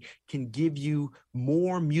identity can give you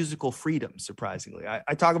more musical freedom, surprisingly.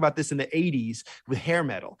 I talk about this in the 80s with hair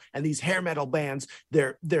metal, and these hair metal bands,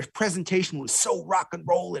 their presentation was so rock and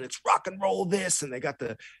roll, and it's rock and roll this, and they got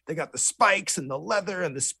the spikes and the leather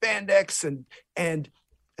and the spandex, and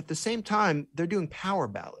at the same time, they're doing power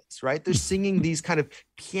ballads, right? They're singing these kind of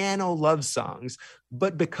piano love songs,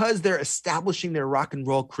 but because they're establishing their rock and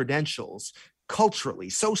roll credentials culturally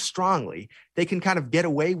so strongly, they can kind of get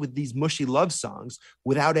away with these mushy love songs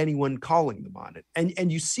without anyone calling them on it. And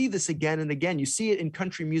you see this again and again. You see it in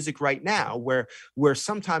country music right now, where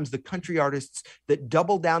sometimes the country artists that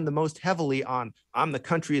double down the most heavily on, I'm the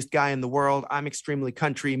countryest guy in the world, I'm extremely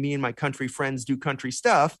country, me and my country friends do country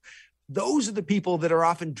stuff, those are the people that are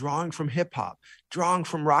often drawing from hip hop, drawing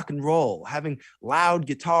from rock and roll, having loud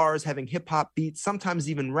guitars, having hip hop beats, sometimes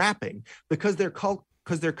even rapping, because their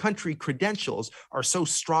country credentials are so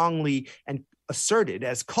strongly and asserted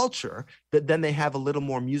as culture that then they have a little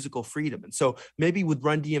more musical freedom. And so maybe with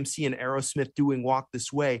Run DMC and Aerosmith doing Walk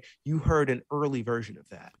This Way, you heard an early version of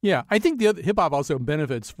that. Yeah, I think the other hip hop also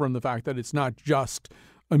benefits from the fact that it's not just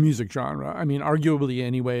a music genre. I mean, arguably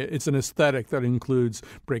anyway, it's an aesthetic that includes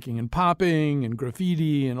breaking and popping and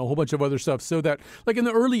graffiti and a whole bunch of other stuff. So that, like in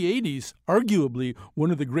the early 80s, arguably one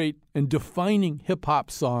of the great and defining hip-hop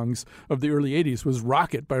songs of the early 80s was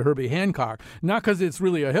Rocket by Herbie Hancock. Not because it's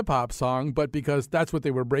really a hip-hop song, but because that's what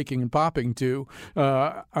they were breaking and popping to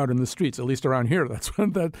out in the streets, at least around here. That's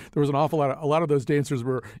when there was a lot of those dancers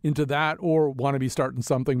were into that, or Want to Be Starting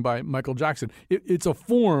Something by Michael Jackson. It's a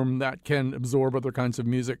form that can absorb other kinds of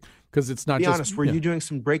music, because it's not Be just... honest, were you doing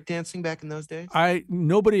some breakdancing back in those days?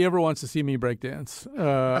 Nobody ever wants to see me breakdance.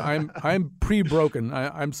 I'm pre-broken.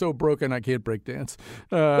 I'm so broken I can't breakdance.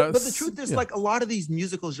 But the truth is, like, a lot of these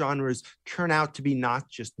musical genres turn out to be not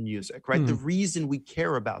just music, right? The reason we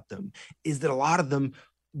care about them is that a lot of them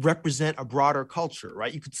represent a broader culture,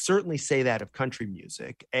 right? You could certainly say that of country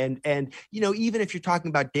music. And even if you're talking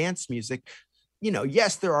about dance music,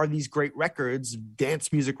 yes, there are these great records,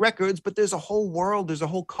 dance music records, but there's a whole world, there's a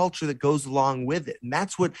whole culture that goes along with it. And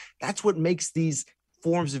that's what makes these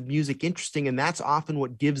forms of music interesting. And that's often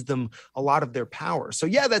what gives them a lot of their power. So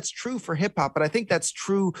yeah, that's true for hip hop, but I think that's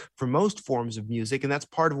true for most forms of music. And that's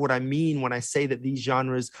part of what I mean when I say that these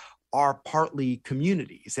genres are partly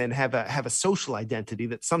communities and have a social identity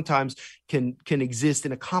that sometimes can exist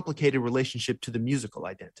in a complicated relationship to the musical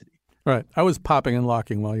identity. All right. I was popping and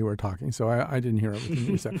locking while you were talking, so I didn't hear everything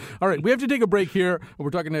you said. All right. We have to take a break here. We're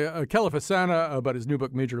talking to Kelefa Sanneh about his new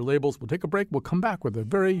book, Major Labels. We'll take a break. We'll come back with a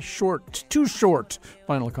very short, too short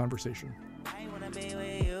final conversation. I wanna be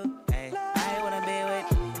with you. Ay, I wanna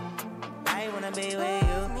be with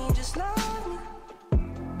you. Me, just love me.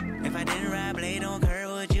 If I didn't ride blade on curve,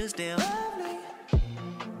 would you still love me?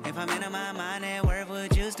 If I'm in my mind at work,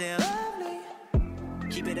 would you still love me?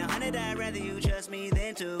 Keep it 100, I'd rather you trust me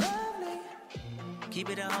than to. Keep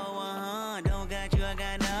it a whole 100, don't got you, I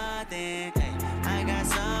got nothing. Hey, I got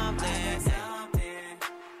something.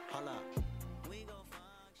 Hold up. We gon'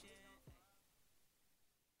 function.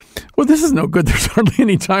 Well, this is no good. There's hardly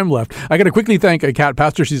any time left. I got to quickly thank Kat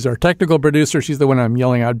Pastor. She's our technical producer. She's the one I'm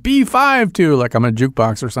yelling out B5 to, like I'm a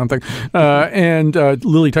jukebox or something. And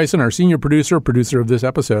Lily Tyson, our senior producer of this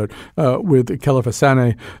episode with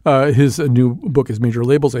Kelefa Sanneh. His new book is Major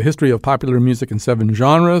Labels, A History of Popular Music in 7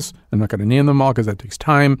 Genres. I'm not going to name them all because that takes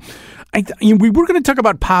time. We were going to talk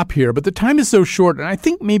about pop here, but the time is so short. And I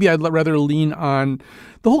think maybe I'd rather lean on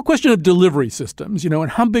the whole question of delivery systems,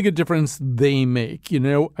 and how big a difference they make.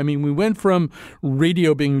 I mean, we went from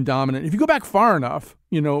radio being dominant. If you go back far enough,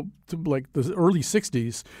 to like the early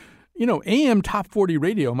 60s, AM top 40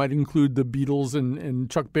 radio might include the Beatles and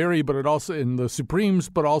Chuck Berry, but it also in the Supremes,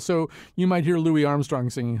 but also you might hear Louis Armstrong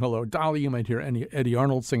singing Hello Dolly. You might hear Eddie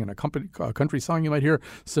Arnold singing a country song. You might hear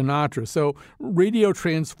Sinatra. So radio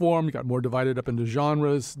transformed, got more divided up into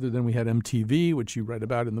genres. Then we had MTV, which you write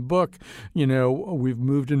about in the book. We've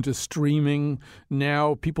moved into streaming.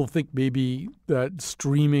 Now people think maybe that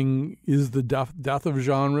streaming is the death of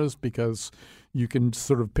genres because you can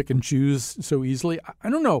sort of pick and choose so easily. I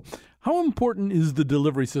don't know. How important is the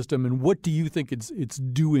delivery system, and what do you think it's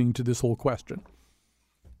doing to this whole question?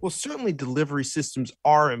 Well, certainly delivery systems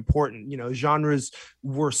are important. Genres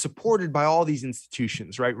were supported by all these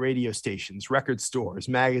institutions, right? Radio stations, record stores,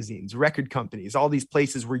 magazines, record companies, all these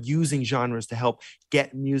places were using genres to help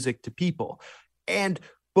get music to people.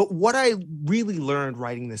 But what I really learned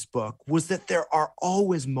writing this book was that there are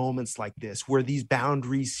always moments like this where these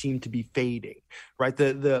boundaries seem to be fading, right?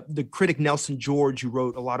 The critic Nelson George, who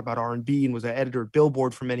wrote a lot about R&B and was an editor at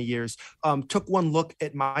Billboard for many years, took one look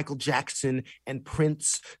at Michael Jackson and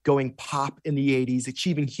Prince going pop in the 80s,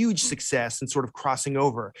 achieving huge success and sort of crossing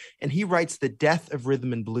over. And he writes the death of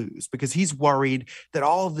rhythm and blues because he's worried that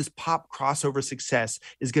all of this pop crossover success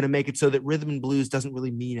is going to make it so that rhythm and blues doesn't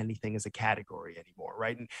really mean anything as a category anymore,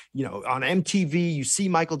 right? And, on MTV, you see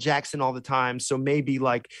Michael Jackson all the time. So maybe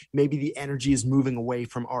the energy is moving away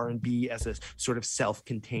from R&B as a sort of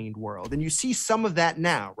self-contained world. And you see some of that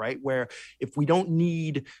now, right? Where if we don't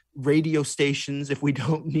need radio stations, if we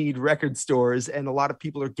don't need record stores, and a lot of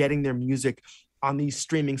people are getting their music on these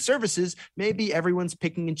streaming services, maybe everyone's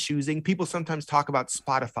picking and choosing. People sometimes talk about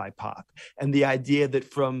Spotify pop and the idea that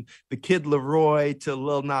from the Kid Laroi to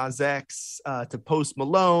Lil Nas X to Post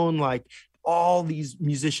Malone, like all these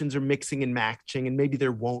musicians are mixing and matching, and maybe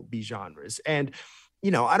there won't be genres. And,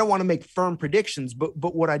 I don't want to make firm predictions, but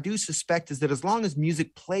what I do suspect is that as long as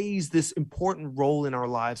music plays this important role in our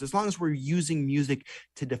lives, as long as we're using music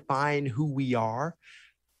to define who we are,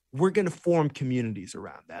 we're going to form communities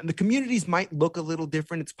around that. And the communities might look a little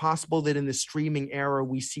different. It's possible that in the streaming era,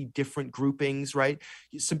 we see different groupings, right?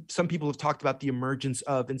 Some people have talked about the emergence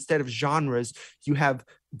of, instead of genres, you have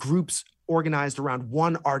groups organized around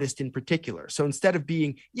one artist in particular. So instead of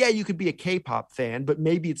being, you could be a K-pop fan, but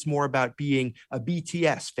maybe it's more about being a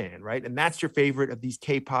BTS fan, right? And that's your favorite of these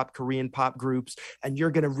K-pop, Korean pop groups, and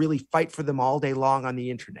you're going to really fight for them all day long on the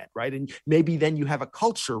internet, right? And maybe then you have a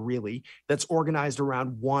culture really that's organized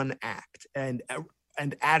around one act and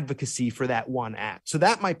advocacy for that one act. So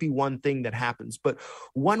that might be one thing that happens. But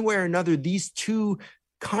one way or another, these two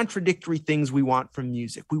contradictory things we want from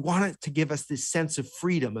music. We want it to give us this sense of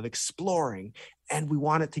freedom, of exploring, and we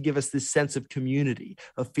want it to give us this sense of community,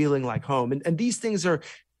 of feeling like home. And these things are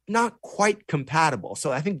not quite compatible.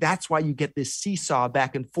 So I think that's why you get this seesaw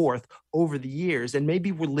back and forth over the years. And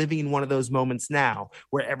maybe we're living in one of those moments now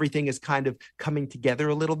where everything is kind of coming together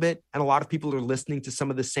a little bit. And a lot of people are listening to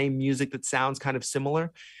some of the same music that sounds kind of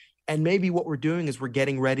similar. And maybe what we're doing is we're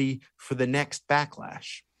getting ready for the next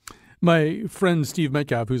backlash. My friend Steve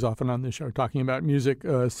Metcalf, who's often on this show talking about music,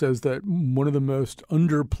 says that one of the most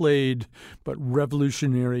underplayed but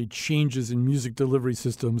revolutionary changes in music delivery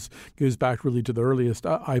systems goes back really to the earliest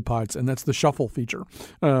iPods, and that's the shuffle feature.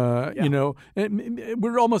 And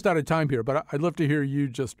we're almost out of time here, but I'd love to hear you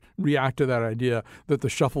just react to that idea that the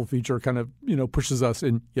shuffle feature kind of, pushes us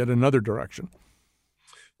in yet another direction.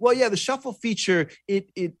 Well, yeah, the shuffle feature,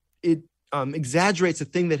 it exaggerates a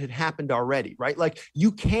thing that had happened already, right? Like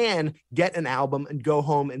you can get an album and go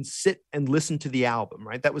home and sit and listen to the album,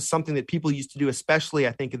 right? That was something that people used to do, especially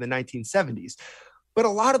I think in the 1970s. But a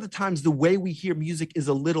lot of the times the way we hear music is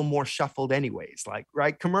a little more shuffled anyways, like,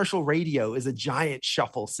 right? Commercial radio is a giant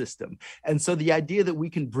shuffle system. And so the idea that we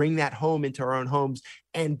can bring that home into our own homes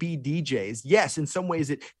and be DJs, yes, in some ways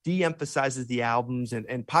it de-emphasizes the albums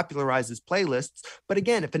and popularizes playlists. But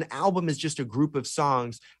again, if an album is just a group of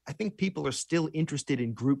songs, I think people are still interested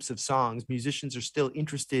in groups of songs. Musicians are still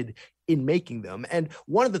interested in making them. And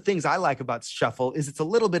one of the things I like about shuffle is it's a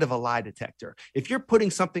little bit of a lie detector. If you're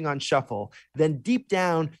putting something on shuffle, then deep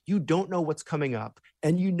down, you don't know what's coming up.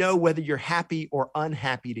 And you know whether you're happy or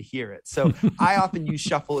unhappy to hear it. So I often use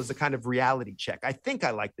shuffle as a kind of reality check. I think I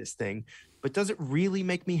like this thing, but does it really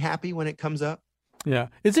make me happy when it comes up? Yeah,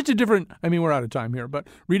 it's such a different. I mean, we're out of time here, but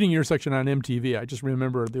reading your section on MTV, I just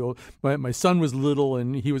remember the old. My son was little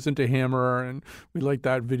and he was into Hammer, and we liked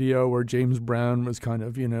that video where James Brown was kind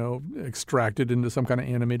of extracted into some kind of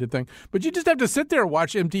animated thing. But you just have to sit there and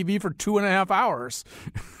watch MTV for 2.5 hours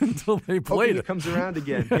until they played it comes around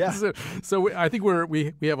again. Yeah. So I think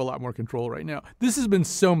we have a lot more control right now. This has been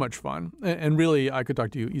so much fun, and really I could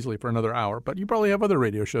talk to you easily for another hour, but you probably have other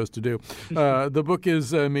radio shows to do. The book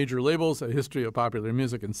is Major Labels: A History of Popular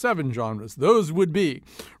Music in 7 Genres. Those would be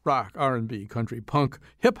rock, R&B, country, punk,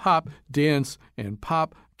 hip-hop, dance, and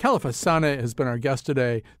pop. Kelefa Sanneh has been our guest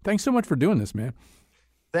today. Thanks so much for doing this, man.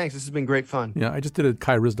 Thanks. This has been great fun. Yeah, I just did a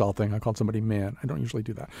Kai Ryssdal thing. I called somebody man. I don't usually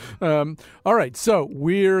do that. All right, so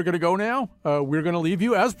we're going to go now. We're going to leave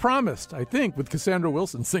you, as promised, I think, with Cassandra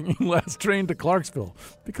Wilson singing Last Train to Clarksville.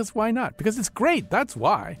 Because why not? Because it's great. That's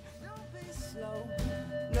why. Don't be slow.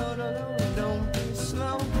 No, don't be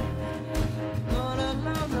slow.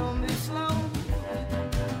 Don't be slow.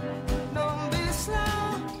 Don't be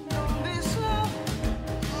slow. Don't be slow.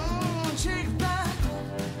 Take that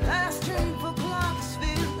last train for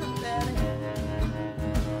Clarksville, Daddy.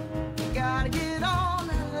 You gotta get on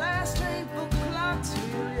that last train for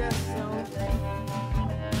Clarksville, yes,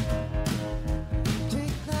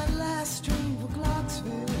 take that last train for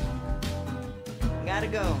Clarksville. Gotta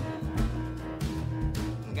go.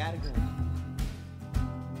 Gotta go.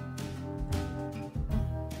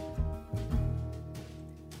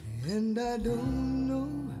 And I don't know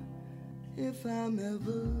if I'm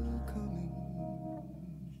ever